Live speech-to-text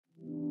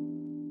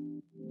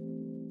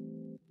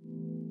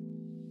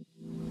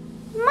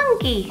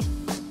funky.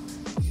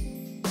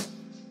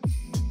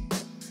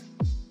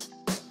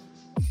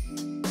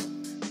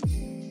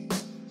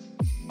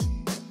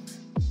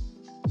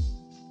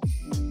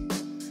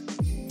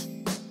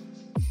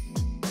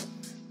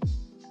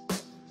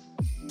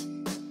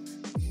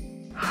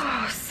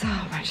 Oh, so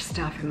much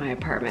stuff in my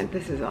apartment.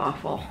 This is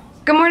awful.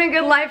 Good morning,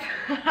 good life.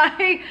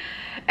 I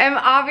am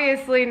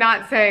obviously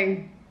not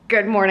saying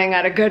good morning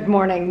at a good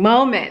morning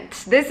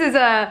moment. This is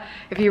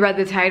if you read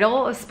the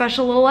title, a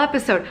special little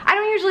episode. I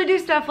don't usually do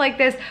stuff like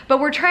this,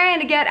 but we're trying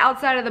to get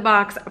outside of the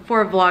box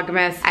for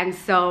Vlogmas. And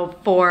so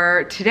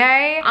for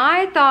today,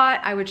 I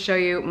thought I would show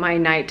you my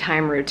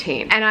nighttime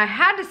routine. And I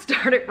had to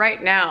start it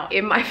right now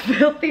in my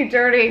filthy,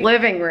 dirty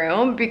living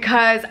room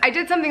because I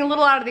did something a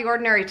little out of the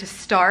ordinary to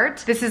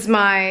start. This is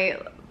my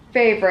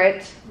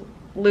favorite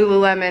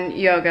Lululemon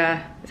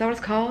yoga. Is that what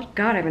it's called?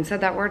 God, I haven't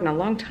said that word in a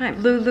long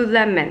time.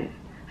 Lululemon.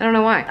 I don't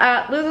know why.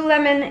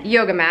 Lululemon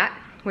yoga mat,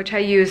 which I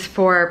use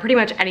for pretty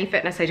much any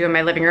fitness I do in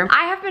my living room.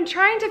 I have been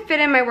trying to fit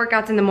in my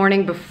workouts in the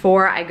morning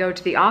before I go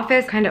to the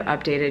office. Kind of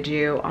updated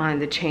you on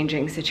the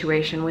changing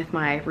situation with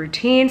my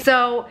routine.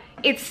 So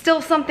it's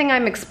still something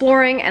I'm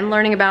exploring and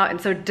learning about, and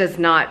so it does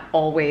not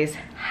always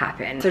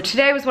happen. So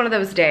today was one of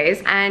those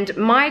days, and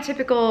my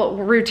typical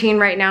routine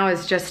right now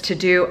is just to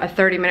do a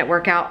 30-minute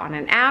workout on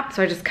an app.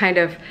 So I just kind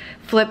of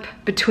flip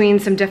between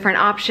some different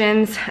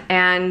options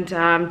and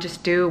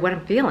just do what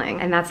I'm feeling,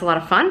 and that's a lot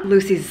of fun.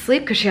 Lucy's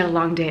asleep because she had a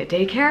long day at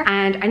daycare,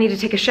 and I need to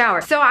take a shower.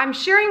 So I'm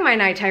sharing my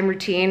nighttime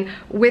routine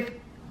with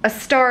a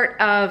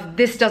start of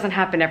this doesn't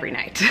happen every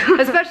night.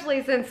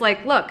 Especially since,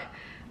 like, look,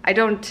 I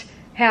don't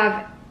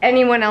have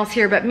anyone else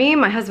here but me.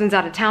 My husband's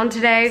out of town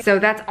today, so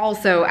that's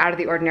also out of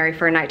the ordinary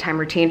for a nighttime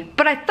routine,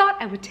 but I thought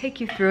I would take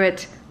you through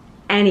it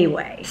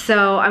anyway.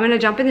 So I'm gonna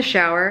jump in the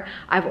shower.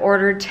 I've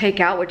ordered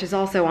takeout, which is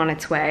also on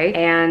its way,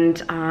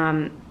 and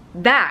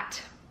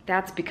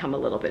that's become a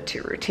little bit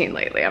too routine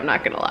lately, I'm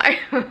not gonna lie.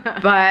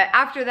 But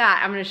after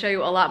that, I'm gonna show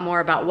you a lot more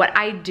about what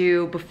I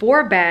do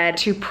before bed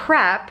to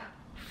prep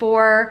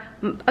for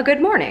a good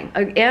morning,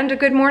 and a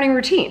good morning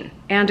routine,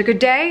 and a good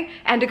day,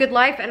 and a good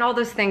life, and all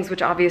those things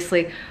which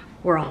obviously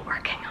we're all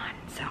working on.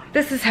 So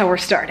this is how we're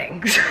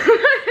starting.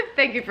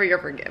 Thank you for your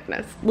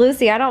forgiveness.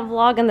 Lucy, I don't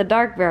vlog in the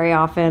dark very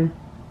often,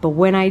 but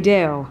when I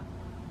do,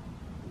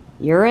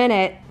 you're in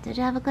it. Did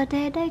you have a good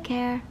day at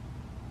daycare?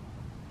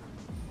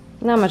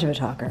 Not much of a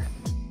talker.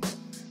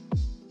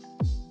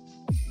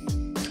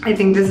 I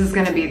think this is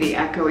gonna be the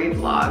echoey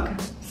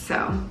vlog,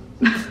 so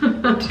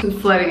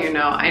just letting you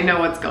know, I know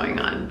what's going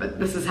on, but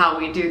this is how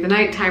we do the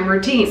nighttime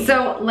routine.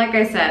 So like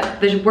I said,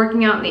 the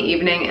working out in the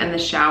evening and the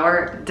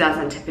shower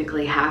doesn't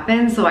typically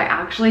happen, so I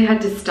actually had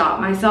to stop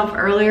myself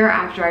earlier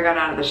after I got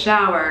out of the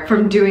shower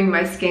from doing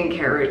my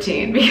skincare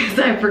routine because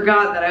I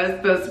forgot that I was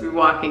supposed to be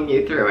walking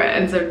you through it.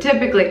 And so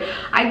typically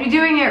I'd be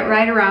doing it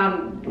right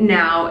around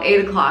now,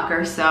 8 o'clock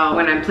or so,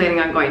 when I'm planning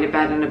on going to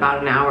bed in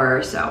about an hour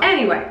or so.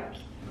 Anyway,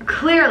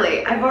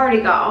 clearly I've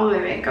already got all my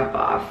makeup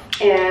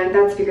off, and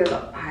that's because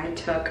I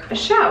took a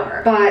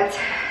shower. But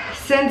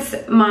since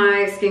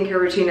my skincare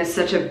routine is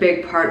such a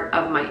big part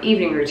of my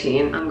evening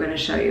routine, I'm gonna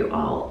show you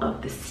all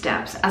of the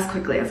steps as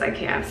quickly as I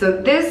can.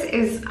 So this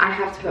is, I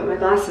have to put my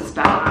glasses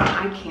back on.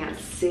 I can't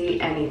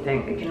see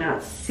anything. I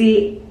cannot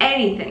see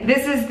anything.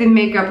 This is the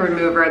makeup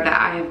remover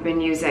that I have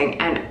been using,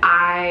 and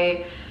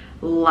I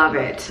love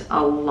it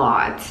a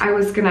lot. I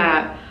was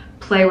gonna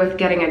play with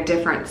getting a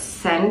different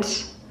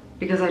scent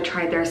because I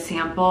tried their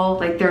sample.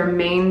 Like, their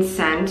main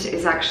scent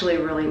is actually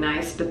really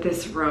nice, but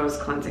this rose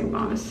cleansing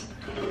balm is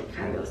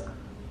fabulous.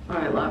 Oh,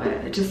 I love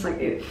it. It just, like,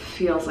 it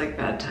feels like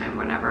bedtime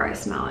whenever I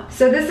smell it.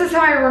 So this is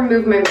how I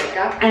remove my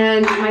makeup,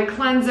 and my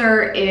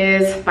cleanser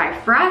is by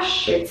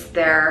Fresh. It's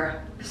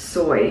their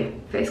soy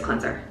face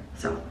cleanser.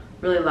 So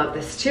really love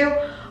this too.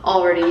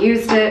 Already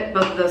used it.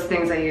 Both of those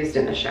things I used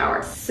in the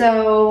shower.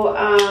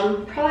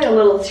 So probably a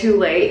little too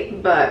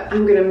late, but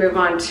I'm gonna move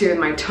on to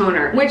my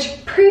toner,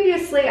 which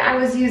previously I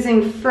was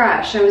using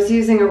Fresh. I was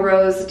using a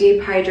Rose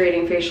Deep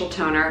Hydrating Facial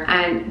Toner,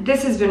 and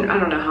this has been, I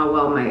don't know how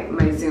well my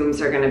zooms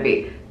are gonna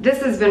be.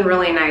 This has been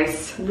really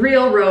nice.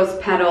 Real rose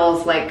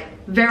petals, like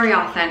very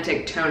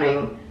authentic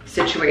toning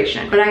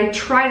situation. But I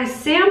tried a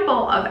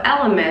sample of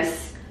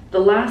Elemis the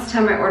last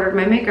time I ordered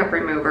my makeup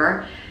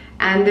remover,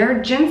 and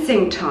their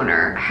ginseng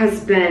toner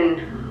has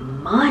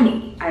been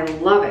money. I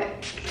love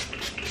it.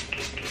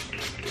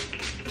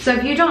 So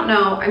if you don't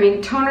know, I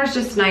mean, toner's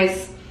just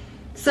nice.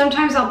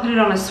 Sometimes I'll put it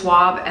on a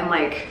swab and,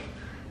 like,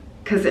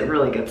 because it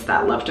really gets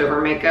that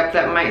leftover makeup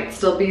that might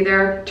still be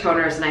there.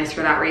 Toner is nice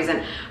for that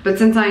reason. But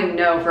since I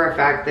know for a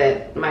fact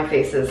that my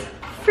face is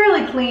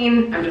fairly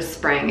clean, I'm just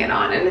spraying it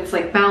on, and it's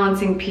like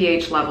balancing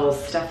pH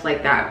levels, stuff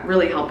like that,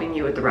 really helping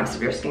you with the rest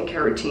of your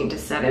skincare routine to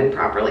set in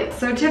properly.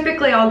 So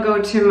typically I'll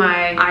go to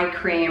my eye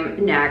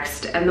cream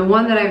next, and the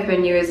one that I've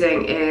been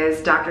using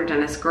is Dr.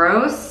 Dennis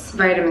Gross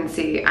Vitamin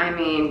C. I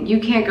mean, you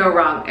can't go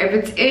wrong. If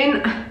it's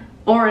in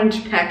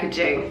orange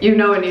packaging, you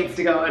know it needs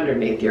to go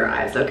underneath your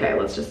eyes. Okay,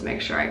 let's just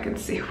make sure I can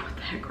see what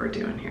the heck we're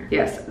doing here.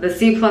 Yes, the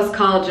C+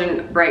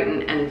 Collagen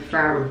Brighten and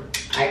Firm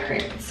Eye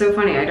Cream. It's so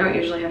funny, I don't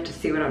usually have to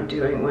see what I'm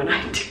doing when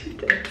I do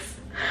this.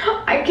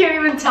 I can't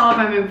even tell if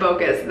I'm in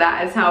focus.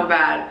 That is how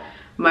bad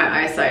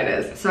my eyesight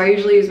is. So I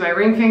usually use my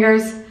ring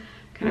fingers,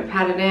 kind of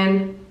pat it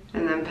in,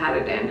 and then pat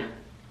it in.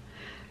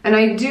 And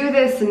I do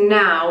this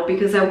now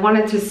because I want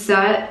it to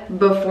set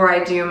before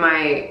I do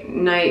my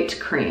night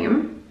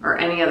cream or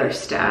any other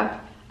step.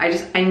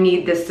 I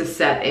need this to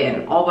set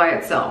in all by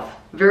itself.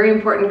 Very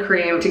important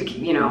cream to,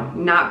 you know,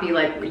 not be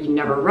like, you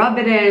never rub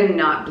it in,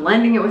 not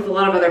blending it with a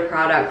lot of other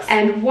products.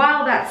 And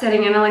while that's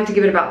setting in, I like to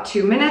give it about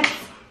 2 minutes.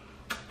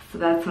 So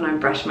that's when I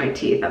brush my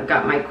teeth. I've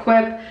got my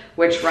Quip,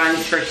 which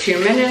runs for 2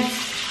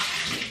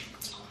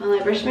 minutes while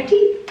I brush my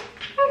teeth.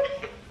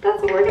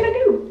 That's what we're gonna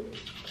do.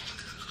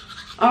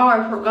 Oh,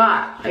 I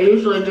forgot. I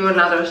usually do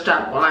another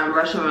step while I'm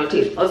brushing my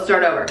teeth. Let's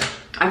start over.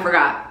 I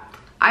forgot.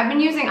 I've been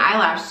using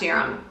eyelash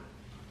serum.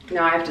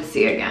 Now I have to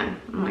see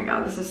again. Oh my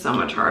God, this is so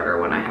much harder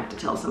when I have to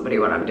tell somebody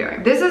what I'm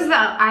doing. This is the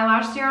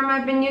eyelash serum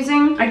I've been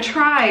using. I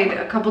tried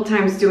a couple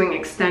times doing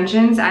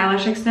extensions,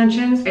 eyelash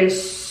extensions. It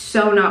is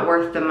so not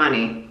worth the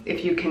money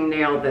if you can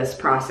nail this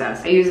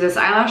process. I use this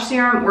eyelash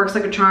serum, works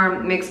like a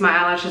charm, makes my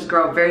eyelashes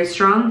grow very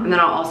strong, and then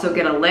I'll also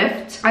get a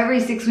lift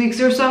every 6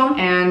 weeks or so.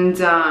 And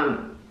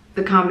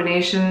the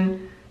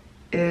combination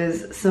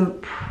is some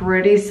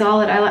pretty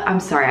solid eyelash. I'm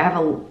sorry, I have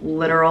a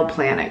literal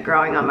planet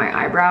growing on my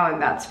eyebrow, and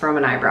that's from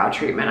an eyebrow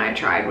treatment I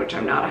tried, which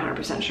I'm not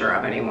 100% sure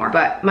of anymore.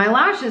 But my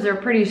lashes are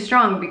pretty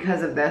strong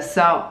because of this,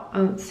 so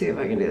let's see if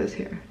I can do this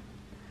here.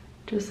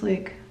 Just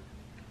like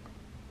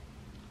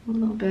a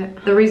little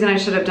bit. The reason I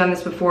should have done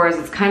this before is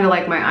it's kind of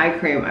like my eye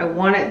cream. I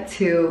want it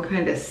to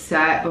kind of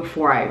set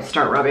before I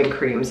start rubbing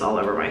creams all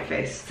over my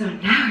face. So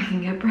now I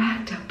can get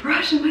back to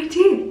brushing my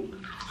teeth.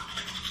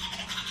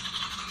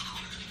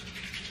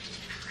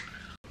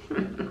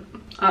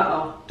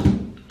 Uh-oh,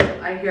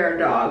 I hear a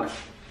dog.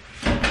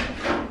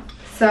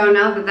 So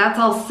now that that's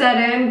all set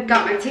in,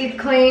 got my teeth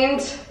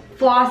cleaned,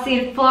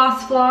 flossy,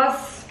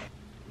 floss.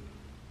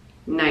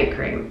 Night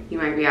cream. You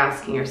might be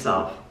asking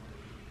yourself,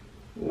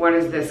 what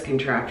is this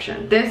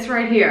contraption? This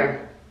right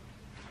here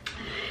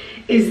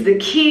is the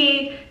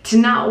key to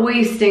not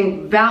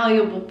wasting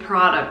valuable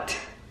product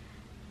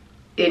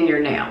in your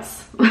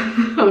nails,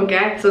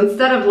 okay? So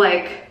instead of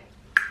like,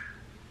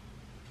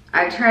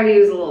 I try to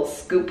use a little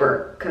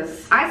scooper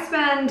because I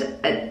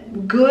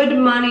spend good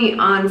money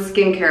on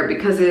skincare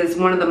because it is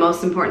one of the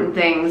most important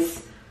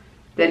things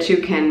that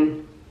you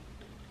can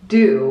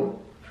do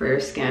for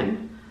your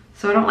skin.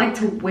 So I don't like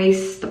to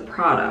waste the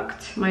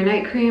product. My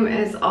night cream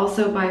is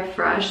also by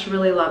Fresh.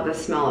 Really love the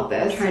smell of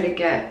this. Try to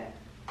get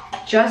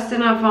just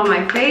enough on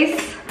my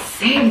face.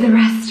 Save the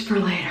rest for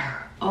later.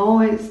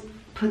 Always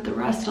put the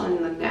rest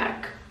on the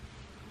neck.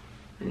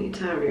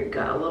 Anytime you've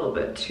got a little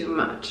bit too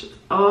much, it's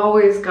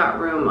always got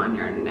room on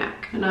your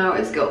neck. And I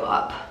always go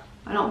up.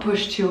 I don't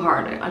push too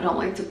hard. I don't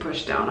like to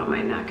push down on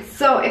my neck.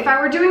 So if I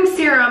were doing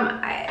serum,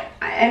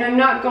 and I'm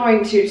not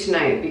going to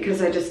tonight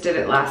because I just did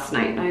it last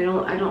night. I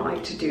don't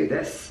like to do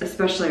this,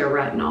 especially a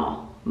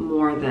retinol,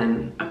 more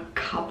than a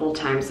couple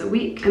times a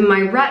week. And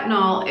my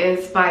retinol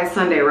is by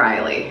Sunday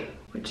Riley,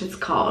 which is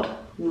called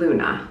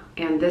Luna.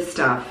 And this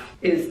stuff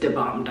is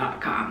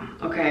debomb.com,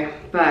 okay?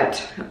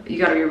 But you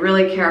gotta be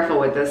really careful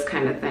with this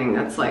kind of thing.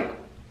 That's like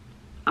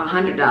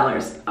 $100,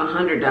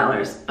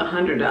 $100,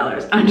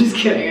 $100. I'm just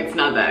kidding, it's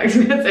not that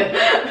expensive.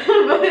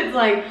 But it's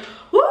like,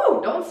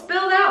 whoo, don't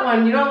spill that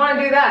one. You don't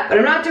wanna do that. But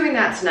I'm not doing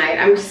that tonight.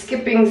 I'm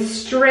skipping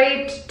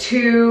straight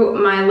to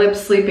my lip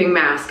sleeping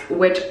mask,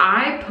 which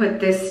I put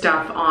this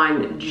stuff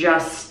on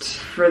just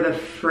for the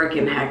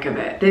freaking heck of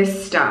it.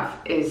 This stuff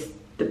is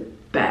the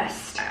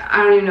best. I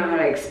don't even know how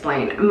to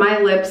explain. My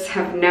lips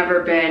have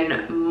never been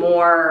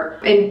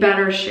in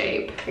better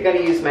shape. I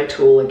gotta use my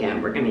tool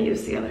again. We're gonna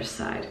use the other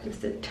side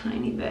just a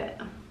tiny bit.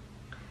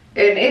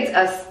 And it's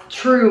a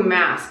true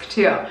mask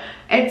too.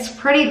 It's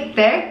pretty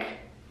thick,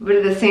 but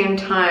at the same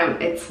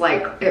time, it's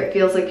like, it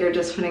feels like you're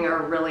just putting a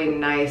really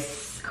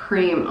nice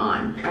cream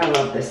on. I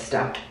love this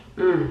stuff.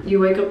 You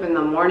wake up in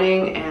the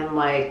morning and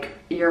like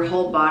your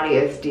whole body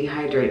is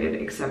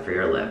dehydrated except for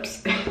your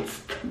lips. It's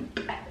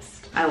the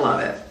best. I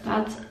love it.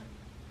 That's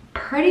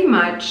pretty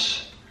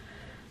much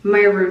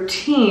my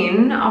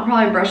routine. I'll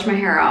probably brush my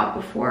hair out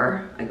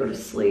before I go to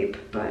sleep,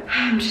 but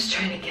I'm just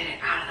trying to get it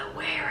out of the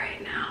way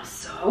right now.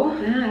 So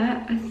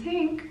that, I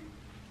think,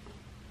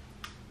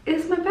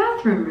 is my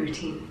bathroom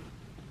routine.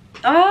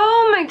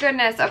 Oh my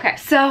goodness. Okay,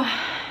 so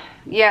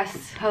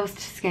yes, post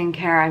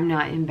skincare, I'm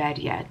not in bed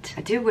yet.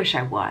 I do wish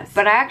I was,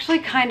 but I actually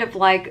kind of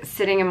like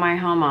sitting in my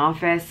home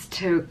office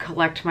to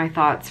collect my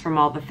thoughts from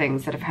all the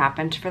things that have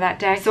happened for that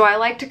day. So I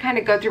like to kind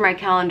of go through my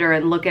calendar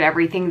and look at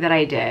everything that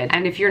I did.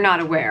 And if you're not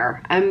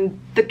aware, I'm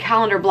the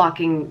calendar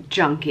blocking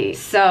junkie.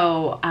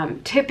 So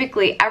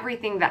typically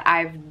everything that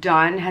I've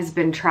done has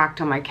been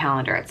tracked on my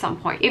calendar at some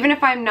point. Even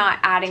if I'm not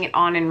adding it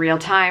on in real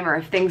time, or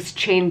if things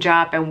change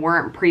up and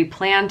weren't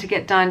pre-planned to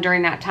get done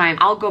during that time,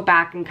 I'll go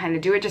back and kind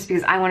of do it just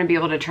because I want to be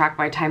able to track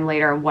my time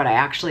later and what I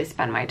actually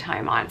spend my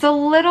time on. It's a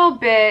little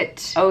bit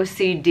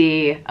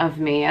OCD of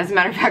me. As a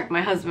matter of fact,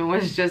 my husband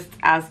was just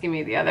asking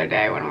me the other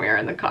day when we were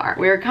in the car.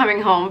 We were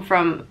coming home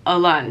from a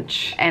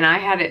lunch and I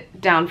had it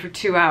down for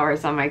 2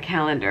 hours on my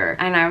calendar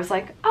and I was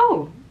like,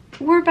 oh,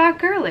 we're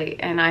back early.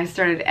 And I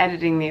started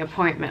editing the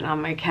appointment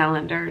on my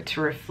calendar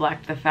to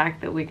reflect the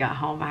fact that we got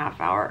home a half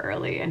hour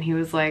early. And he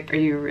was like, are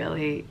you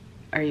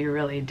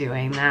really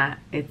doing that?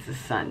 It's a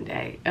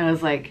Sunday. And I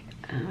was like,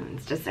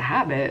 it's just a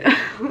habit.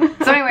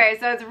 So anyway,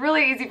 so it's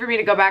really easy for me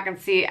to go back and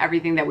see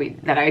everything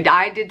that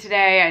I did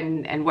today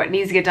and what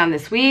needs to get done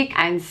this week.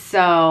 And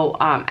so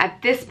at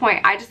this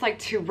point, I just like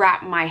to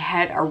wrap my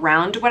head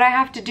around what I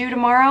have to do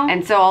tomorrow.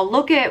 And so I'll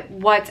look at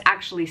what's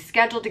actually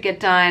scheduled to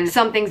get done.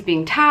 Some things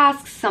being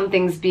tasks, some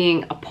things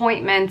being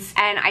appointments.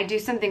 And I do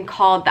something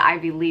called the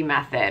Ivy Lee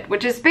method,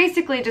 which is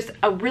basically just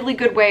a really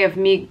good way of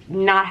me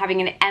not having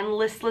an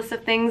endless list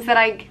of things that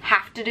I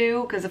have to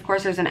do. Because of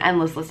course there's an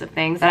endless list of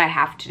things that I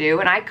have to do.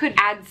 And I could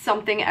add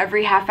something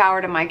every half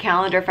hour to my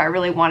calendar if I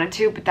really wanted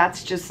to, but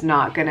that's just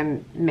not gonna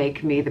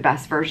make me the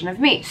best version of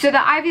me. So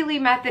the Ivy Lee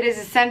method is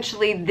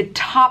essentially the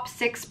top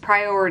 6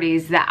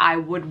 priorities that I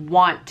would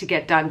want to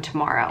get done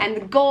tomorrow. And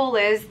the goal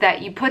is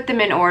that you put them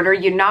in order,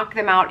 you knock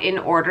them out in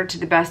order to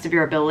the best of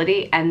your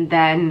ability, and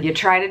then you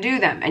try to do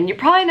them. And you're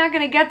probably not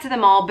gonna get to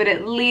them all, but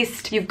at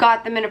least you've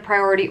got them in a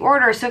priority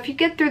order. So if you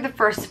get through the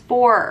first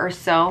 4 or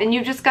so, then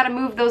you've just gotta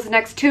move those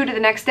next 2 to the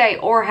next day,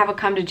 or have a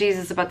come to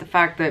Jesus about the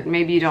fact that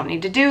maybe you don't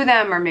need to do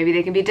them, or maybe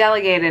they can be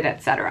delegated,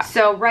 etc.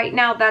 So right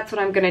now, that's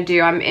what I'm gonna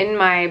do. I'm in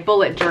my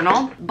bullet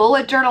journal.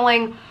 Bullet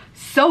journaling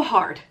so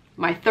hard.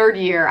 My 3rd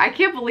year. I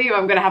can't believe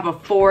I'm gonna have a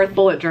 4th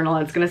bullet journal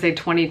and it's gonna say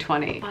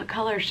 2020. What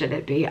color should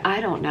it be?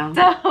 I don't know.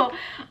 So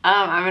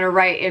I'm gonna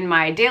write in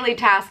my daily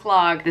task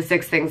log the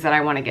 6 things that I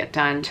wanna get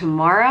done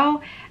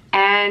tomorrow.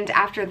 And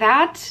after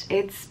that,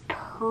 it's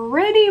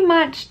pretty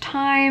much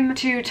time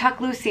to tuck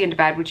Lucy into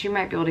bed, which you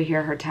might be able to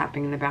hear her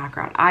tapping in the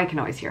background. I can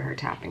always hear her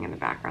tapping in the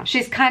background.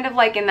 She's kind of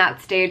like in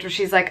that stage where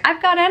she's like,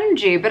 I've got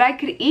energy, but I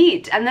could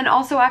eat. And then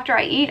also after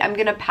I eat, I'm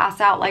gonna pass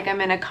out like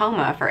I'm in a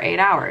coma for 8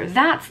 hours.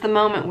 That's the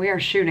moment we are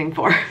shooting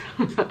for.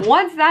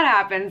 Once that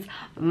happens,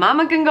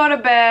 Mama can go to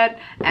bed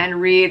and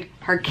read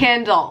her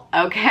Kindle,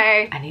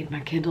 okay? I need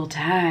my Kindle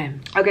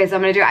time. Okay, so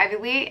I'm gonna do Ivy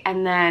Lee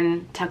and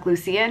then tuck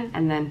Lucy in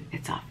and then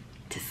it's off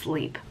to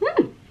sleep.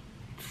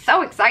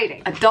 So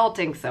exciting.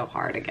 Adulting so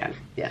hard again.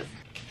 Yes.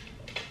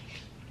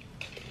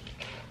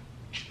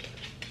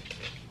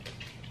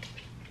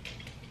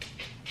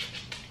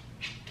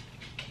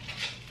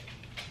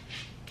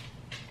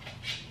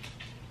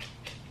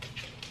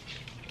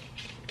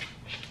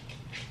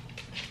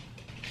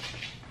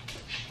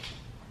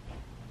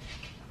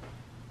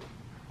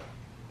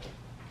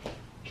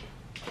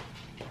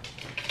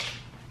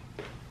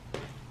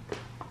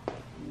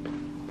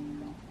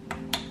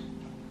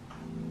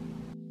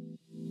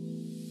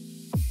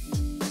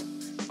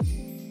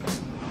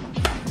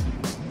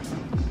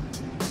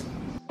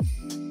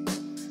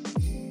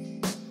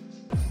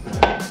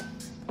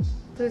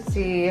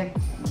 Lucy.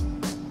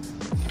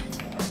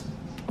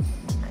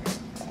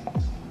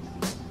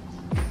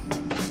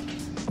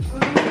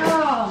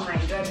 Oh my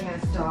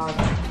goodness, dog.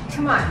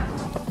 Come on.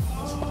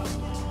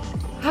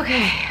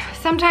 Okay,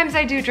 sometimes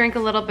I do drink a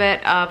little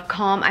bit of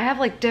Calm. I have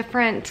like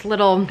different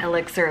little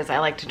elixirs I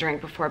like to drink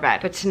before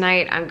bed, but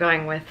tonight I'm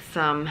going with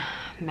some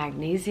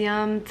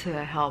magnesium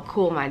to help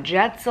cool my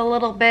jets a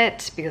little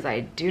bit because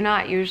I do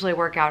not usually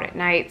work out at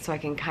night, so I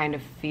can kind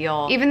of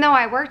feel, even though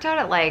I worked out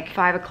at like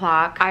 5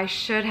 o'clock, I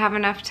should have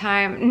enough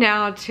time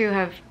now to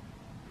have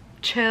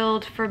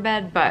chilled for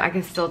bed, but I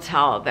can still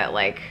tell that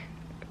like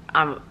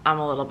I'm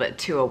a little bit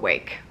too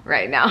awake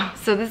right now.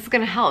 So this is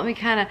gonna help me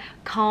kind of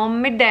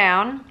calm me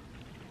down.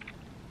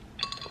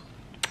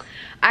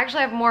 I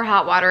actually have more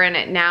hot water in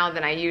it now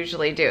than I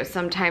usually do.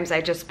 Sometimes I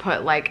just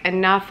put like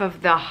enough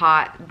of the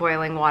hot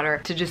boiling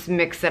water to just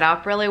mix it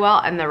up really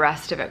well and the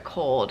rest of it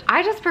cold.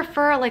 I just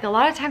prefer, like a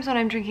lot of times when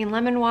I'm drinking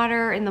lemon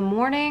water in the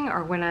morning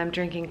or when I'm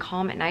drinking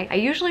Calm at night, I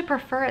usually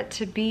prefer it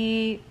to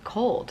be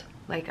cold.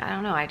 Like, I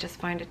don't know, I just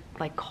find it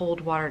like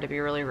cold water to be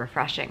really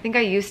refreshing. I think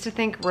I used to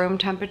think room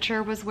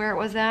temperature was where it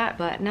was at,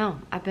 but no,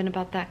 I've been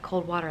about that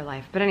cold water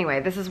life. But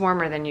anyway, this is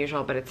warmer than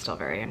usual, but it's still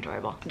very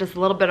enjoyable. Just a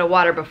little bit of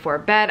water before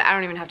bed. I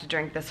don't even have to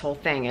drink this whole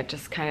thing. It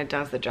just kind of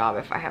does the job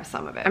if I have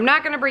some of it. I'm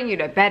not gonna bring you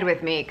to bed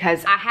with me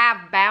because I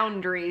have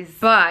boundaries,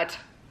 but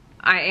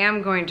I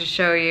am going to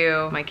show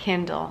you my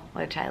Kindle,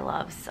 which I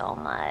love so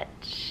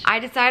much. I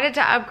decided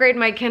to upgrade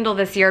my Kindle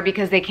this year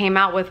because they came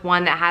out with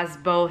one that has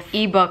both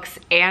ebooks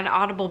and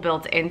Audible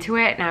built into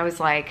it, and I was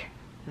like,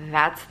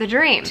 that's the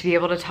dream, to be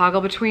able to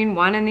toggle between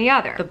one and the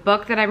other. The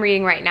book that I'm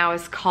reading right now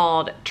is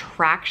called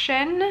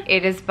Traction.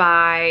 It is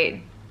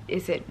by,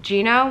 is it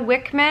Gina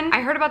Wickman?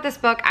 I heard about this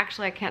book.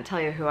 Actually, I can't tell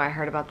you who I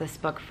heard about this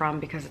book from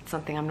because it's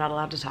something I'm not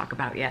allowed to talk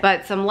about yet.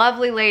 But some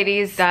lovely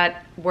ladies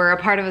that were a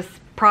part of a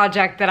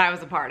project that I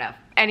was a part of.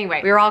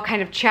 anyway, we were all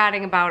kind of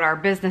chatting about our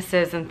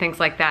businesses and things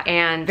like that,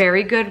 and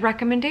very good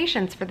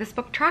recommendations for this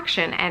book,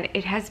 Traction, and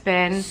it has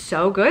been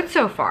so good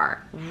so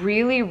far.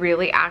 Really,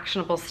 really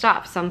actionable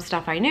stuff. Some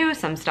stuff I knew,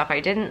 some stuff I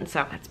didn't,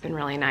 so that's been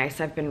really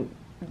nice. I've been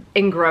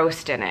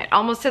engrossed in it,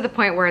 almost to the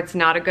point where it's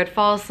not a good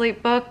fall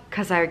asleep book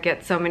because I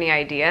get so many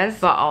ideas,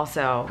 but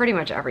also pretty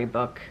much every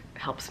book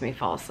helps me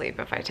fall asleep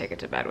if I take it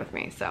to bed with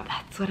me. So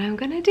that's what I'm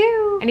gonna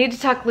do. I need to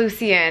tuck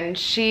Lucy in.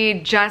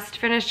 She just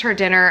finished her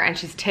dinner and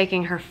she's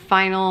taking her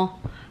final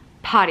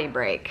potty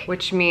break,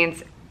 which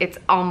means it's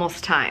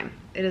almost time.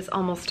 It is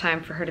almost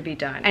time for her to be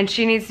done. And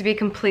she needs to be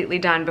completely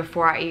done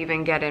before I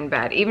even get in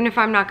bed. Even if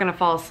I'm not gonna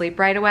fall asleep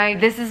right away,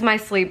 this is my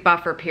sleep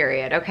buffer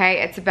period,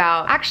 okay? It's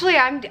about, actually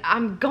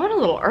I'm going a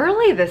little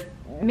early this,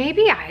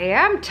 maybe I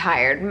am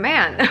tired,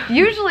 man.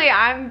 Usually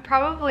I'm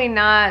probably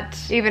not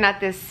even at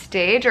this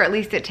stage, or at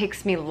least it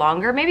takes me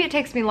longer. Maybe it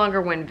takes me longer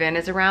when Vin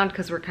is around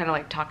because we're kind of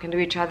like talking to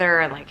each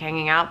other and like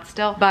hanging out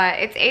still. But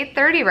it's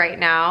 8:30 right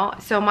now.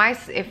 So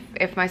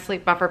if my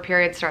sleep buffer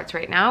period starts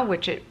right now,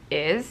 which it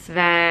is,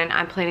 then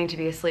I'm planning to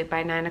be asleep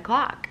by 9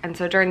 o'clock. And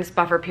so during this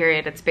buffer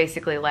period, it's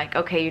basically like,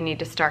 okay, you need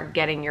to start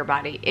getting your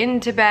body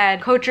into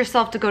bed, coach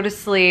yourself to go to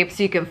sleep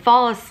so you can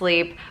fall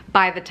asleep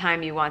by the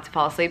time you want to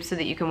fall asleep so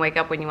that you can wake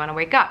up when you want to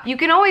wake up. You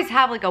can always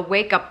have like a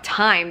wake up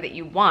time that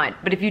you want,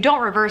 but if you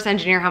don't reverse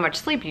engineer how much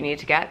sleep you need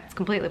to get, it's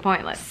completely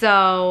pointless.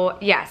 So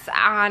yes,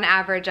 on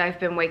average, I've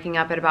been waking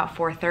up at about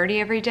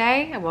 4:30 every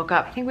day. I woke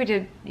up, I think we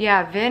did,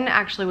 yeah, Vin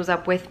actually was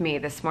up with me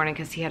this morning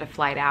because he had a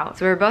flight out.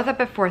 So we were both up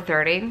at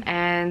 4:30,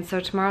 and so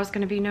tomorrow's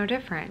gonna be no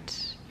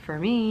different for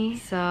me.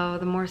 So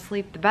the more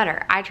sleep, the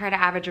better. I try to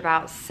average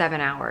about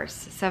 7 hours.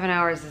 7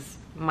 hours is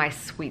my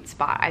sweet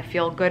spot. I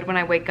feel good when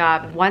I wake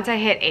up. Once I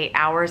hit 8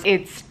 hours,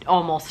 it's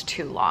almost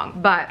too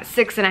long. But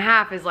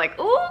 6.5 is like,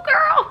 ooh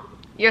girl,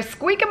 you're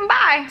squeaking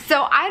by.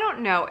 So I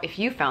don't know if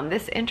you found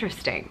this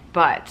interesting,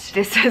 but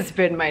this has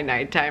been my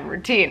nighttime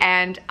routine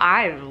and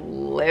I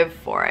live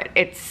for it.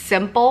 It's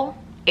simple,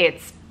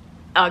 it's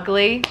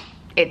ugly,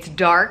 it's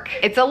dark.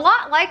 It's a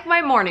lot like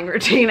my morning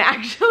routine,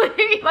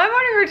 actually. My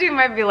morning routine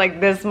might be like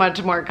this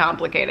much more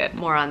complicated.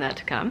 More on that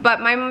to come. But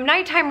my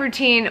nighttime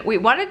routine, we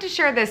wanted to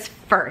share this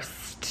first.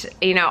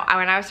 You know,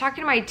 when I was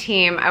talking to my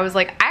team, I was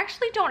like, I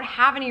actually don't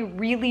have any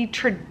really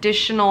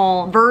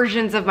traditional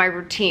versions of my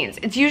routines.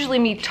 It's usually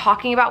me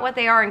talking about what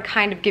they are and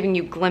kind of giving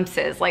you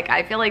glimpses. Like,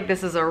 I feel like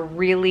this is a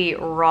really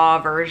raw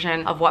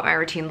version of what my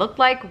routine looked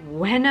like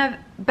when a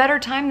better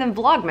time than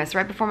Vlogmas,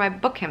 right before my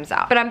book comes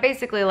out. But I'm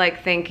basically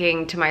like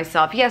thinking to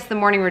myself, yes, the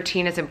morning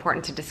routine is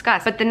important to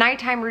discuss, but the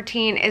nighttime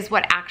routine is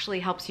what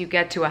actually helps you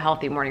get to a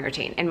healthy morning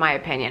routine, in my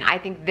opinion. I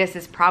think this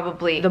is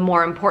probably the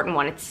more important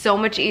one. It's so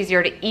much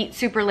easier to eat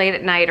super late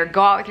at night or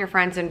go out with your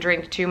friends and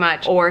drink too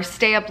much or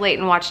stay up late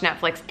and watch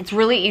Netflix. It's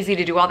really easy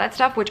to do all that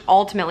stuff, which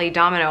ultimately,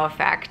 domino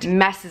effect,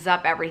 messes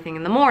up everything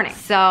in the morning.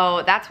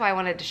 So that's why I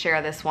wanted to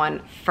share this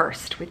one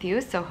first with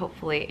you. So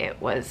hopefully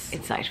it was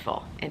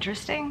insightful.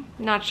 Interesting?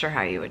 Not sure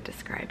how you would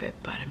describe it,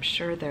 but I'm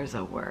sure there's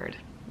a word.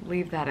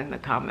 Leave that in the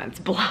comments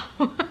below.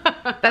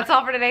 That's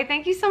all for today.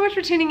 Thank you so much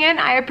for tuning in.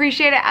 I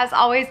appreciate it. As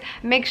always,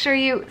 make sure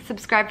you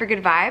subscribe for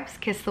good vibes,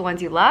 kiss the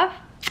ones you love,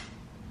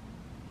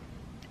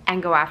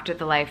 and go after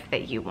the life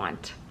that you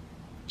want.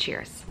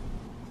 Cheers.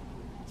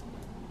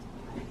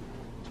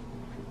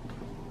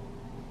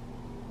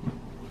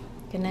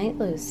 Good night,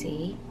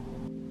 Lucy.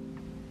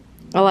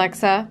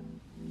 Alexa,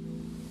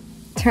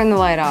 turn the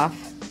light off.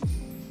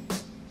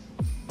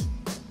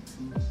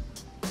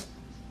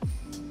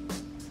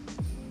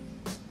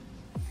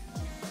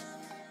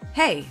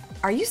 Hey,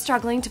 are you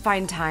struggling to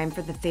find time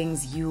for the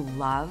things you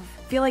love?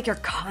 Feel like you're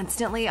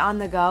constantly on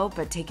the go,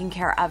 but taking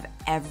care of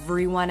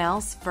everyone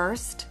else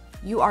first?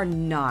 You are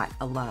not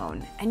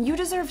alone, and you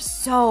deserve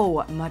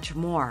so much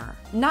more.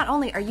 Not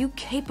only are you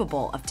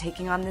capable of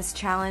taking on this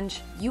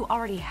challenge, you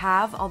already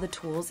have all the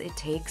tools it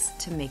takes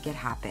to make it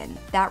happen.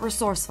 That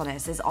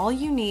resourcefulness is all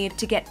you need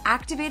to get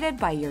activated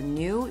by your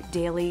new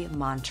daily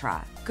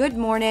mantra. Good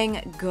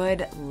morning,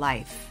 good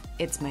life.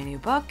 It's my new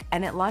book,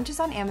 and it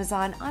launches on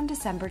Amazon on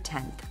December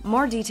 10th.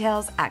 More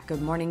details at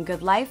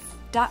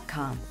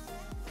goodmorninggoodlife.com.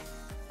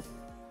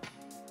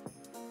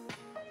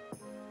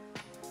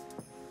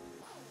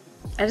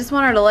 I just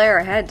want her to lay her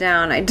head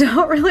down. I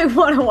don't really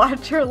want to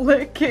watch her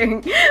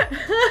licking.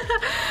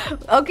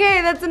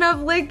 Okay, that's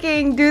enough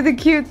licking. Do the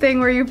cute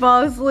thing where you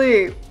fall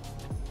asleep.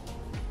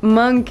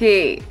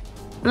 Monkey.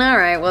 All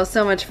right, well,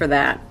 so much for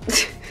that.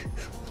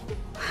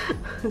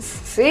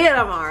 See you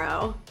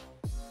tomorrow.